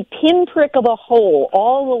tiny pinprick of a hole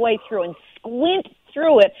all the way through and squint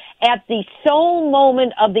through it at the sole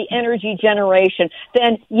moment of the energy generation,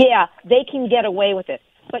 then they can get away with it.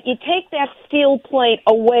 But you take that steel plate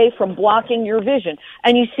away from blocking your vision,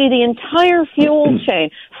 and you see the entire fuel chain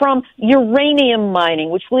from uranium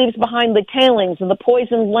mining, which leaves behind the tailings and the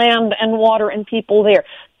poisoned land and water and people there.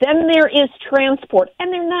 Then there is transport,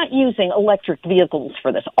 and they're not using electric vehicles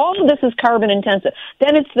for this. All of this is carbon intensive.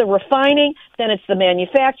 Then it's the refining, then it's the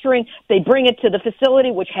manufacturing. They bring it to the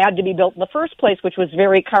facility, which had to be built in the first place, which was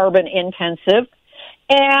very carbon intensive.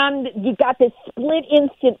 And you've got this split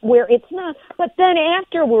instant where it's not. But then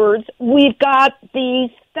afterwards, we've got these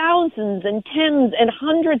thousands and tens and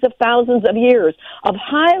hundreds of thousands of years of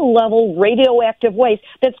high-level radioactive waste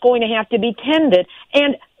that's going to have to be tended.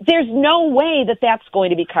 And there's no way that that's going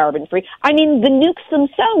to be carbon-free. I mean, the nukes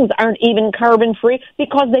themselves aren't even carbon-free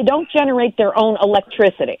because they don't generate their own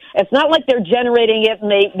electricity. It's not like they're generating it and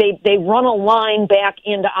they run a line back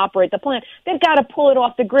in to operate the plant. They've got to pull it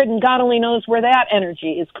off the grid, and God only knows where that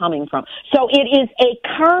energy is coming from. So it is a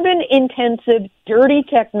carbon-intensive, dirty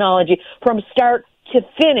technology from start to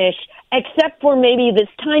finish, except for maybe this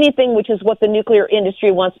tiny thing, which is what the nuclear industry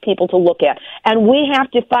wants people to look at. And we have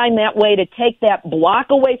to find that way to take that block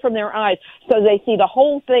away from their eyes so they see the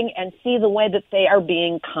whole thing and see the way that they are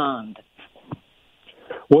being conned.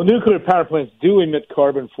 Well, nuclear power plants do emit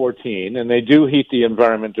carbon-14, and they do heat the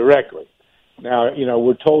environment directly. Now,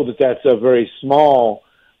 we're told that that's a very small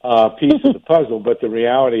piece of the puzzle, but the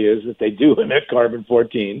reality is that they do emit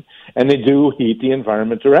carbon-14, and they do heat the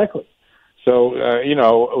environment directly. So,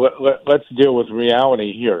 let's deal with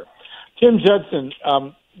reality here. Tim Judson,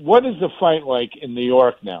 what is the fight like in New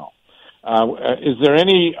York now? Is there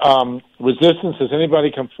any resistance? Has anybody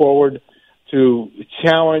come forward to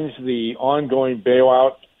challenge the ongoing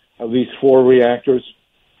bailout of these 4 reactors?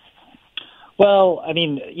 Well, I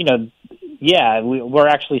mean, we're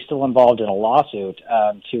actually still involved in a lawsuit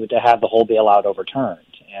to have the whole bailout overturned.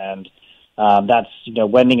 And that's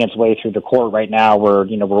wending its way through the court right now. We're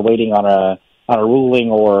waiting on a ruling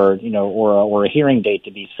or a hearing date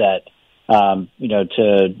to be set. To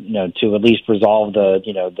at least resolve the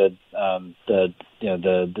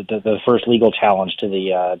first legal challenge to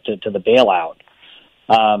the bailout.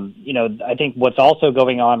 I think what's also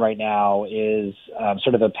going on right now is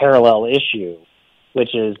sort of a parallel issue,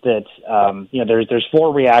 which is that there's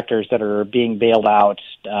 4 reactors that are being bailed out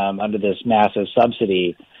under this massive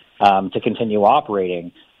subsidy to continue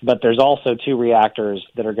operating, but there's also 2 reactors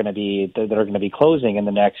that are going to be closing in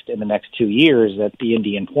the next 2 years at the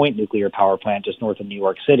Indian Point nuclear power plant just north of New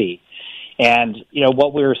York City. And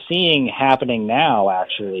what we're seeing happening now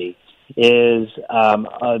actually is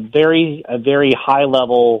a very high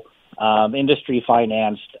level industry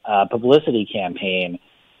financed publicity campaign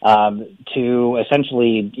to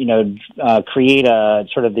essentially create a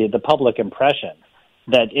sort of the public impression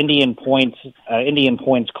that Indian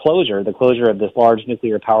Point's closure, the closure of this large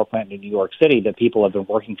nuclear power plant in New York City that people have been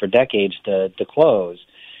working for decades to close,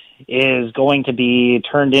 is going to be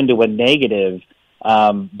turned into a negative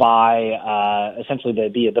by essentially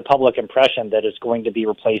the public impression that it's going to be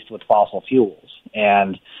replaced with fossil fuels.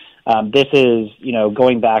 And this is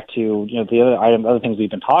going back to the other things we've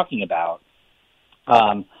been talking about.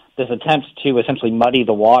 This attempt to essentially muddy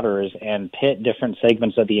the waters and pit different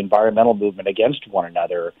segments of the environmental movement against one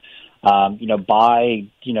another, by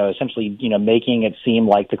essentially making it seem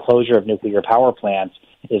like the closure of nuclear power plants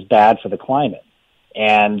is bad for the climate.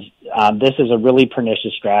 And this is a really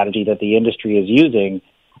pernicious strategy that the industry is using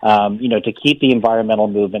to keep the environmental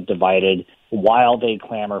movement divided while they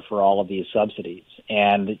clamor for all of these subsidies.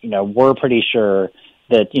 And, we're pretty sure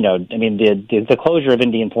that, the closure of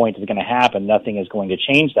Indian Point is going to happen. Nothing is going to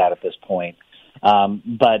change that at this point.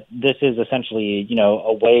 But this is essentially,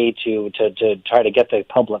 a way to try to get the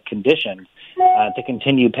public conditioned to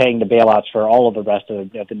continue paying the bailouts for all of the rest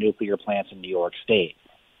of the nuclear plants in New York State.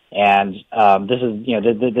 And this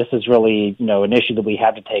is really, an issue that we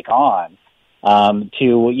have to take on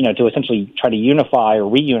to essentially try to unify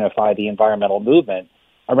or reunify the environmental movement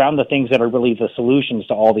around the things that are really the solutions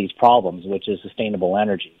to all these problems, which is sustainable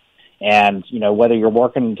energy. And, whether you're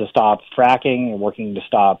working to stop fracking, or working to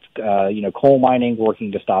stop, coal mining,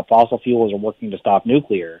 working to stop fossil fuels, or working to stop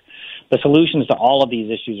nuclear, the solutions to all of these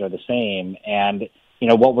issues are the same. And,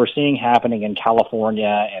 what we're seeing happening in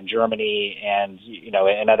California and Germany and,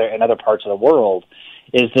 in other parts of the world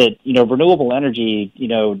is that, renewable energy,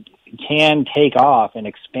 can take off and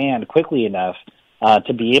expand quickly enough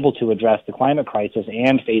to be able to address the climate crisis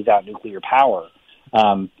and phase out nuclear power.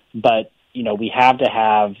 But we have to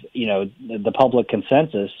have, the public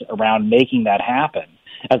consensus around making that happen,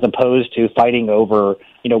 as opposed to fighting over,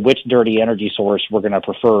 which dirty energy source we're going to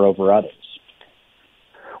prefer over others.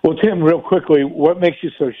 Well, Tim, real quickly, what makes you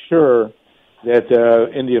so sure that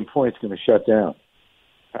Indian Point's going to shut down?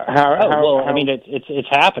 It's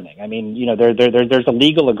happening. There's a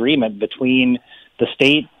legal agreement between the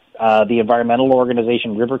state, the environmental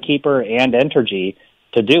organization Riverkeeper, and Entergy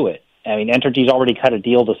to do it. Entergy's already cut a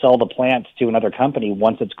deal to sell the plants to another company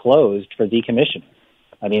once it's closed for decommissioning.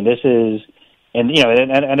 This is, and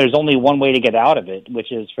there's only one way to get out of it,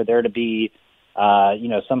 which is for there to be,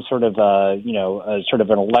 some sort of, sort of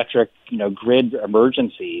an electric, grid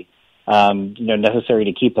emergency, necessary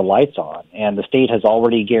to keep the lights on. And the state has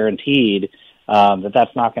already guaranteed that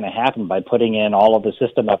that's not going to happen by putting in all of the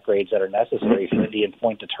system upgrades that are necessary for Indian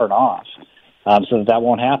Point to turn off, so that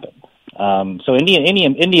won't happen. So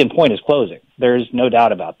Indian Point is closing. There's no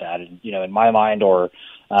doubt about that. In my mind, or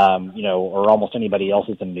almost anybody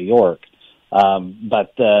else's in New York.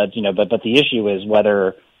 But the issue is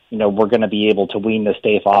whether we're going to be able to wean the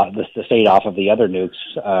state off of the other nukes,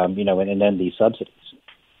 and end these subsidies.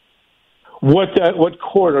 What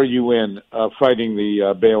court are you in fighting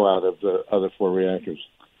the bailout of the other 4 reactors?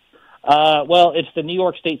 Well, it's the New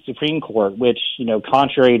York State Supreme Court, which,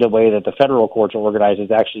 contrary to the way that the federal courts are organized,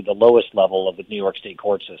 is actually the lowest level of the New York State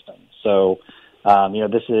court system. So,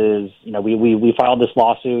 this is, we filed this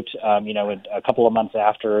lawsuit, a couple of months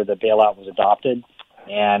after the bailout was adopted,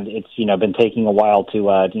 and it's, been taking a while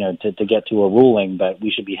to get to a ruling, but we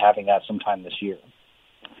should be having that sometime this year.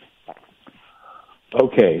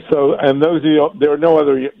 Okay, so, and there are no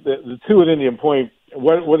other, the 2 at Indian Point,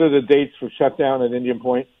 what are the dates for shutdown at Indian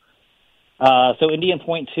Point? So Indian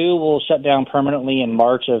Point 2 will shut down permanently in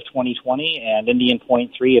March of 2020, and Indian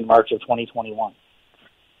Point 3 in March of 2021.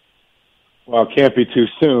 Well, it can't be too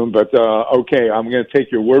soon, but okay, I'm going to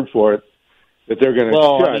take your word for it that they're going to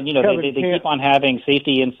shut. They keep on having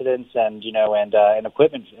safety incidents and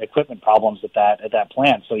equipment problems at that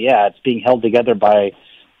plant. So yeah, it's being held together by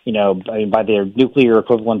by their nuclear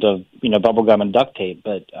equivalent of, bubblegum and duct tape.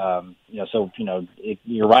 But,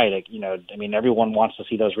 you're right. Everyone wants to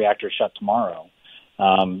see those reactors shut tomorrow.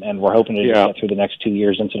 And we're hoping to get through the next 2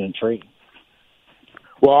 years incident-free.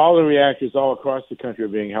 Well, all the reactors all across the country are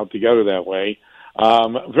being held together that way.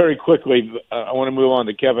 Very quickly, I want to move on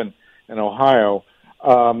to Kevin in Ohio.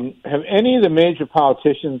 Have any of the major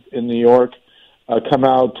politicians in New York come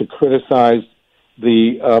out to criticize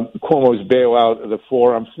the Cuomo's bailout of the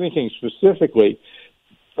 4? I'm thinking specifically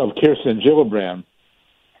of Kirsten Gillibrand,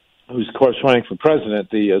 who's, of course, running for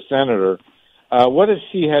president, the senator. What has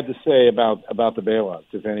she had to say about the bailouts,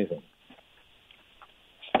 if anything?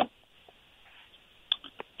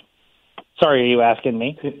 Sorry, are you asking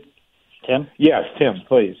me, Tim? Yes, Tim,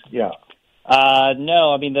 please. Yeah.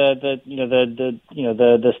 No, the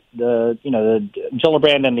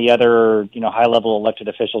Gillibrand and the other, high-level elected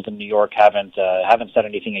officials in New York haven't said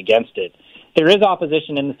anything against it. There is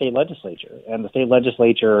opposition in the state legislature, and the state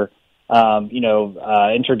legislature,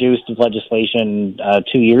 introduced legislation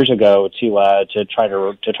 2 years ago to try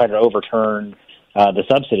to overturn the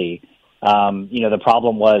subsidy. The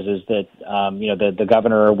problem is that the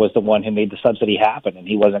governor was the one who made the subsidy happen, and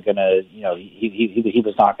he wasn't going to, he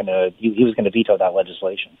was going to veto that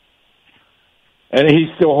legislation. And he's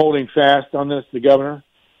still holding fast on this, the governor,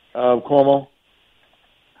 Cuomo.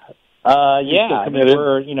 Yeah,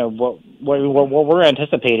 what we're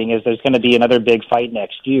anticipating is there's going to be another big fight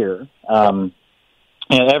next year.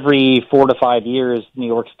 Every 4 to 5 years, New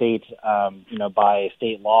York State, by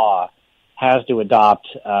state law, has to adopt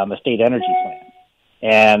a state energy plan.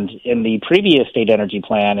 And in the previous state energy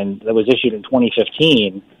plan, and that was issued in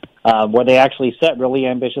 2015, where they actually set really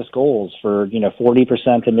ambitious goals for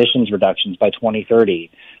 40% emissions reductions by 2030,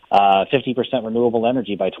 50% renewable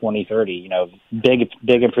energy by 2030,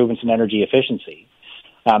 big improvements in energy efficiency.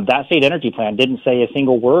 That state energy plan didn't say a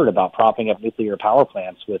single word about propping up nuclear power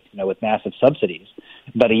plants with massive subsidies.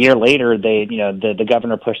 But a year later, the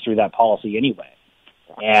governor pushed through that policy anyway.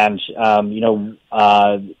 And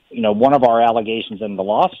one of our allegations in the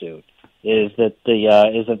lawsuit is that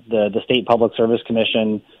the State Public Service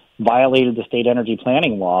Commission violated the state energy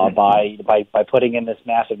planning law by putting in this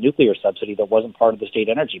massive nuclear subsidy that wasn't part of the state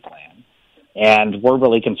energy plan. And we're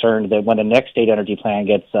really concerned that when the next state energy plan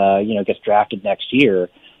gets drafted next year,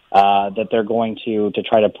 that they're going to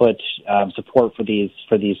try to put support for these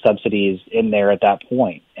subsidies in there at that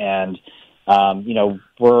point. And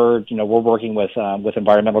we're working with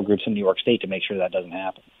environmental groups in New York State to make sure that doesn't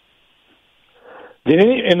happen.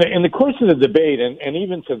 In the course of the debate, and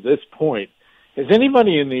even to this point, has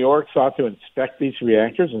anybody in New York thought to inspect these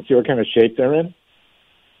reactors and see what kind of shape they're in?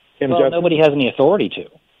 Well, nobody has any authority to.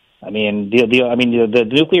 I mean, the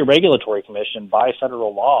Nuclear Regulatory Commission, by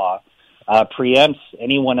federal law, preempts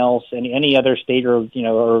anyone else, any other state or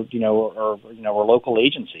local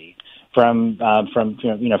agency from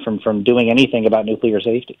doing anything about nuclear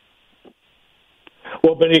safety.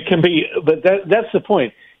 Well, but it can be. But that's the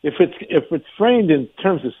point. If it's framed in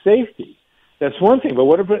terms of safety, that's one thing. But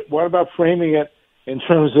what about framing it in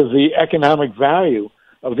terms of the economic value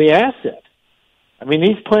of the asset? I mean,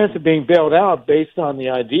 these plants are being bailed out based on the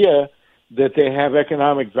idea that they have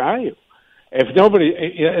economic value. If nobody,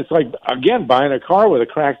 it's like, again, buying a car with a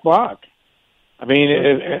cracked block. I mean,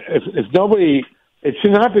 if nobody, it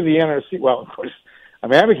should not be the NRC. Well, of course,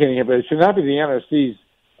 I'm advocating it, but it should not be the NRC's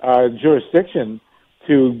jurisdiction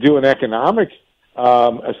to do an economic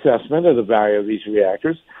assessment of the value of these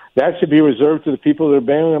reactors. That should be reserved to the people that are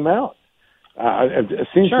bailing them out. It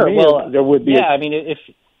seems to me there would be. Yeah,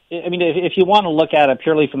 if you want to look at it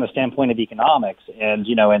purely from the standpoint of economics, and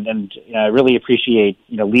I really appreciate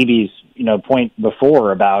Libbe's point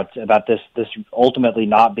before about this ultimately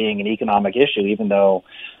not being an economic issue, even though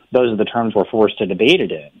those are the terms we're forced to debate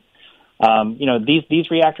it in.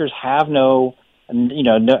 These reactors have no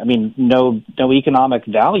economic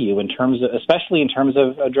value especially in terms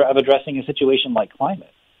of addressing a situation like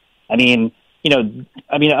climate. Of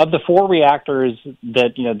the 4 reactors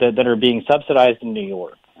that are being subsidized in New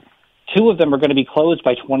York, 2 of them are going to be closed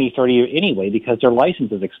by 2030 anyway because their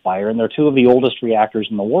licenses expire, and they're 2 of the oldest reactors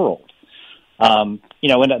in the world. One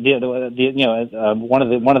of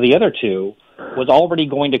the other 2 was already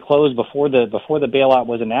going to close before the bailout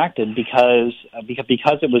was enacted because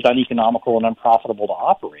it was uneconomical and unprofitable to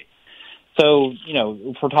operate. So,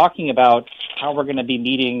 if we're talking about how we're going to be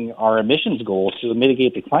meeting our emissions goals to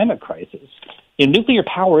mitigate the climate crisis, nuclear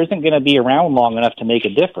power isn't going to be around long enough to make a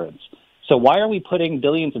difference. So why are we putting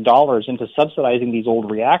billions of dollars into subsidizing these old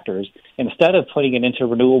reactors instead of putting it into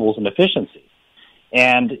renewables and efficiency?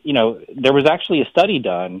 And, there was actually a study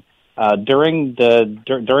done during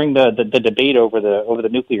the debate over the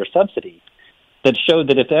nuclear subsidy that showed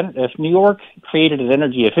that if New York created an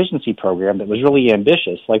energy efficiency program that was really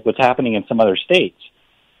ambitious, like what's happening in some other states,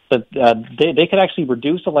 that they could actually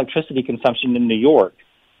reduce electricity consumption in New York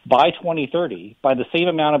by 2030 by the same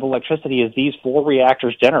amount of electricity as these 4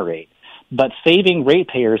 reactors generate, but saving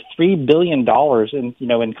ratepayers $3 billion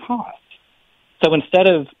in cost. So instead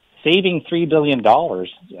of saving $3 billion,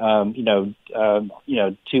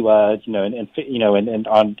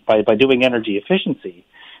 by doing energy efficiency,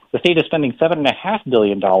 the state is spending $7.5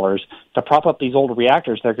 billion to prop up these old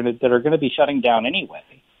reactors that are going to be shutting down anyway.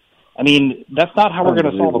 I mean, that's not how we're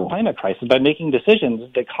going to solve a climate crisis, by making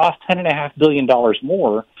decisions that cost $10.5 billion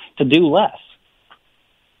more to do less.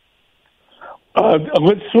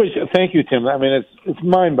 Let's switch. Thank you, Tim. I mean, it's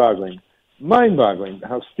mind-boggling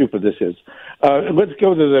how stupid this is. Let's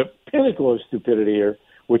go to the pinnacle of stupidity here,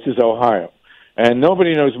 which is Ohio. And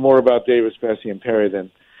nobody knows more about Davis-Besse and Perry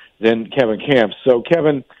than Kevin Kamps. So,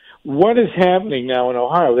 Kevin, what is happening now in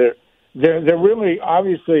Ohio? They're really,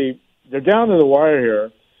 obviously, they're down to the wire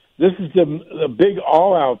here. This is the big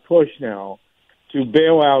all-out push now to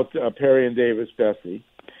bail out Perry and Davis-Besse.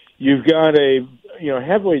 You've got a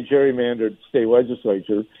heavily gerrymandered state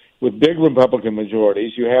legislature with big Republican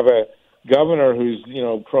majorities. You have a governor who's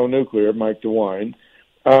pro-nuclear, Mike DeWine.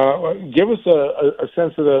 Give us a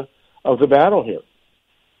sense of the battle here.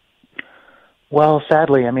 Well,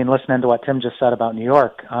 sadly, listening to what Tim just said about New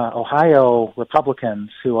York, Ohio Republicans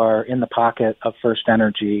who are in the pocket of First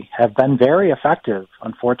Energy have been very effective,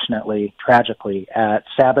 unfortunately, tragically, at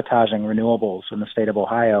sabotaging renewables in the state of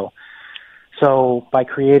Ohio. So by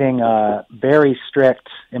creating a very strict,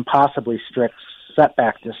 impossibly strict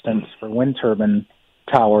setback distance for wind turbine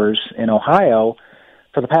towers in Ohio,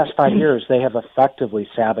 for the past 5 years, they have effectively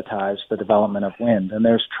sabotaged the development of wind. And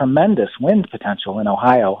there's tremendous wind potential in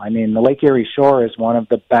Ohio. I mean, the Lake Erie Shore is one of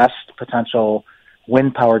the best potential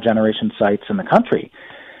wind power generation sites in the country.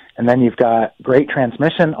 And then you've got great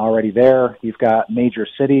transmission already there. You've got major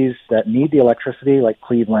cities that need the electricity, like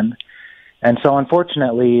Cleveland. And so,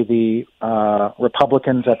 unfortunately, the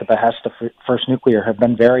Republicans at the behest of First Nuclear have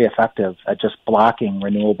been very effective at just blocking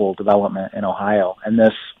renewable development in Ohio. And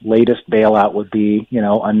this latest bailout would be,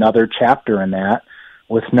 another chapter in that,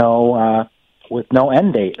 with no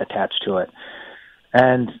end date attached to it.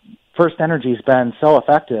 And First Energy's been so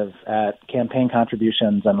effective at campaign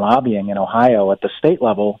contributions and lobbying in Ohio at the state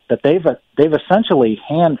level that they've essentially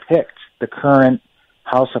handpicked the current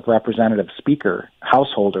House of Representatives Speaker.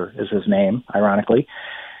 Householder is his name, ironically,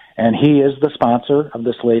 and he is the sponsor of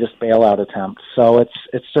this latest bailout attempt. So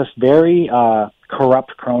it's just very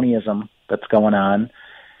corrupt cronyism that's going on,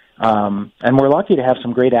 and we're lucky to have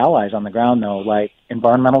some great allies on the ground, though, like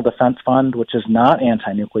Environmental Defense Fund, which is not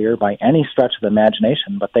anti-nuclear by any stretch of the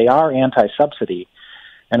imagination, but they are anti-subsidy,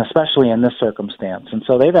 and especially in this circumstance. And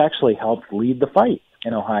so they've actually helped lead the fight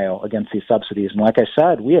in Ohio against these subsidies. And like I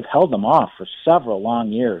said, we have held them off for several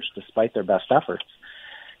long years despite their best efforts.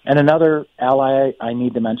 And another ally I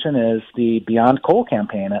need to mention is the Beyond Coal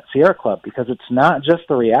campaign at Sierra Club, because it's not just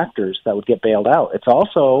the reactors that would get bailed out. It's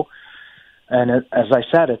also, as I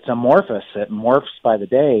said, it's amorphous. It morphs by the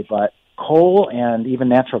day, but coal and even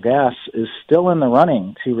natural gas is still in the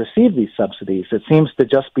running to receive these subsidies. It seems to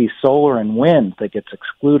just be solar and wind that gets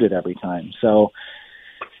excluded every time. So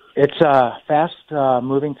it's a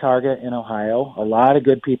fast-moving target in Ohio, a lot of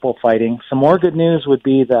good people fighting. Some more good news would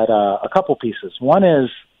be that a couple pieces. One is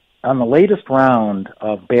on the latest round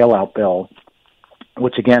of bailout bill,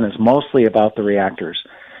 which again is mostly about the reactors,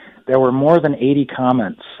 there were more than 80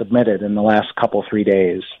 comments submitted in the last 3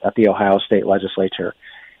 days at the Ohio State Legislature.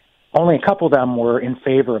 Only a couple of them were in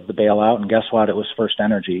favor of the bailout, and guess what? It was First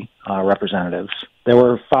Energy representatives. There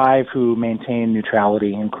were 5 who maintained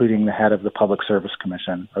neutrality, including the head of the Public Service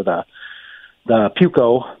Commission, or the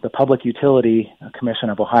PUCO, the Public Utility Commission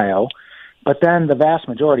of Ohio. But then the vast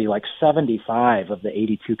majority, like 75 of the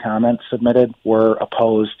 82 comments submitted, were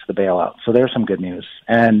opposed to the bailout. So there's some good news.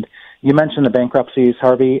 And you mentioned the bankruptcies,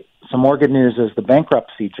 Harvey. Some more good news is the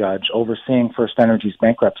bankruptcy judge overseeing First Energy's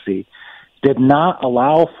bankruptcy did not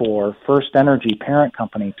allow for First Energy parent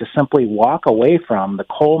company to simply walk away from the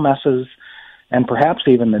coal messes and perhaps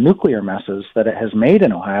even the nuclear messes that it has made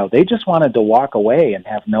in Ohio. They just wanted to walk away and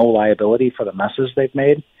have no liability for the messes they've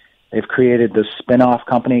made. They've created this spin-off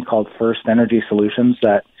company called First Energy Solutions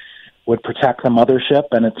that would protect the mothership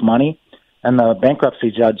and its money. And the bankruptcy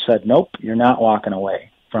judge said, nope, you're not walking away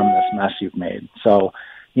from this mess you've made. So,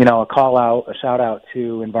 a shout out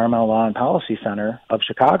to Environmental Law and Policy Center of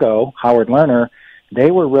Chicago, Howard Lerner. They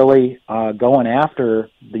were really going after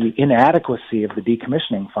the inadequacy of the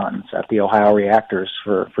decommissioning funds at the Ohio reactors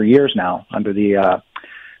for years now under the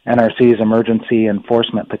NRC's emergency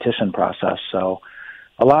enforcement petition process. So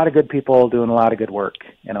a lot of good people doing a lot of good work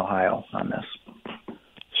in Ohio on this.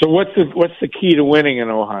 So what's the key to winning in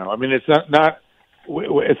Ohio? I mean, it's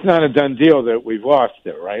not a done deal that we've lost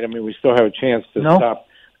there, right? I mean, we still have a chance to stop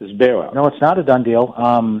this bailout. No, it's not a done deal.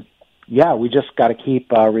 We just got to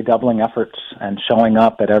keep redoubling efforts and showing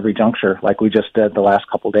up at every juncture like we just did the last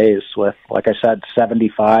couple of days with, like I said,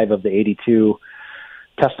 75 of the 82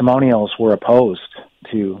 testimonials were opposed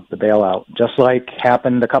to the bailout, just like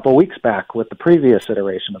happened a couple of weeks back with the previous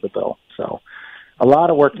iteration of the bill. So a lot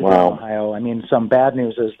of work to do in Ohio. I mean, some bad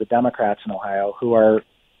news is the Democrats in Ohio, who are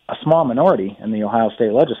a small minority in the Ohio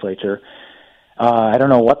State Legislature, I don't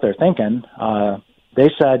know what they're thinking. They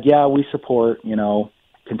said, yeah, we support,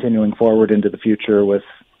 continuing forward into the future with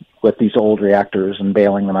these old reactors and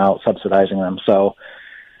bailing them out, subsidizing them. So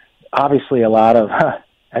obviously a lot of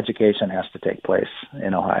education has to take place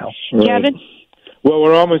in Ohio. Kevin? Well,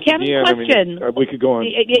 we're almost Kevin, at the end. question. I mean, we could go on.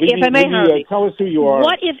 If I may, Harvey, tell us who you are.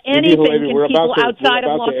 What, if anything, can people outside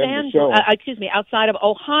of Los Angeles, outside of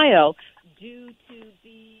Ohio, do to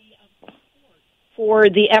be for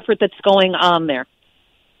the effort that's going on there?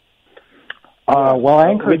 Well,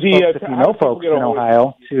 I encourage folks, if you know folks in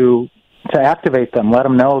Ohio, to activate them. Let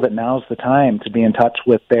them know that now's the time to be in touch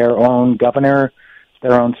with their own governor,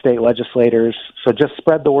 their own state legislators. So just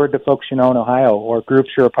spread the word to folks you know in Ohio or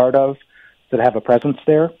groups you're a part of that have a presence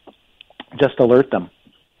there. Just alert them.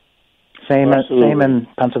 Same in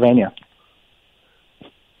Pennsylvania.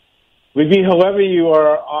 Libbe Halevy, you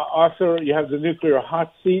are author. You have the Nuclear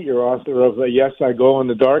Hotseat. You're author of Yes, I Go in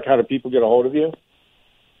the Dark. How do people get a hold of you?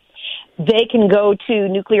 They can go to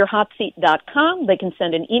nuclearhotseat.com. They can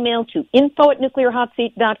send an email to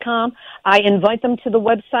info@nuclearhotseat.com. I invite them to the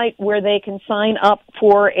website where they can sign up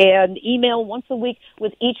for an email once a week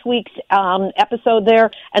with each week's episode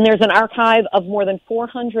there. And there's an archive of more than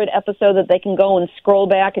 400 episodes that they can go and scroll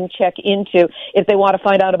back and check into if they want to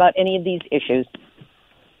find out about any of these issues.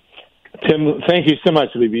 Tim, thank you so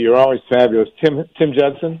much, Libbe. You're always fabulous. Tim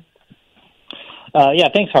Judson? Yeah,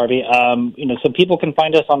 thanks, Harvey. So people can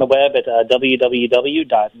find us on the web at www.nirs.org,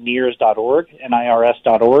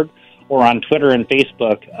 NIRS.org, or on Twitter and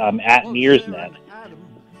Facebook at NIRSNet.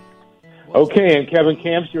 Okay, and Kevin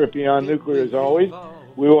Kamps, you're at Beyond Nuclear as always.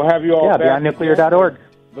 We will have you all back. BeyondNuclear.org.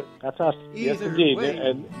 That's us. Yes, indeed.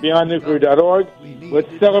 And BeyondNuclear.org.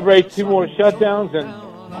 Let's celebrate 2 more shutdowns and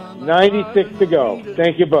 96 to go.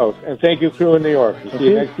 Thank you both. And thank you, crew in New York. We'll see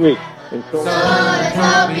you next week. Solartopia,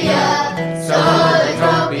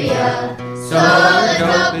 Solartopia,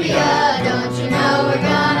 Solartopia. Don't you know we're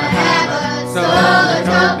gonna have a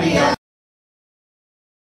Solartopia?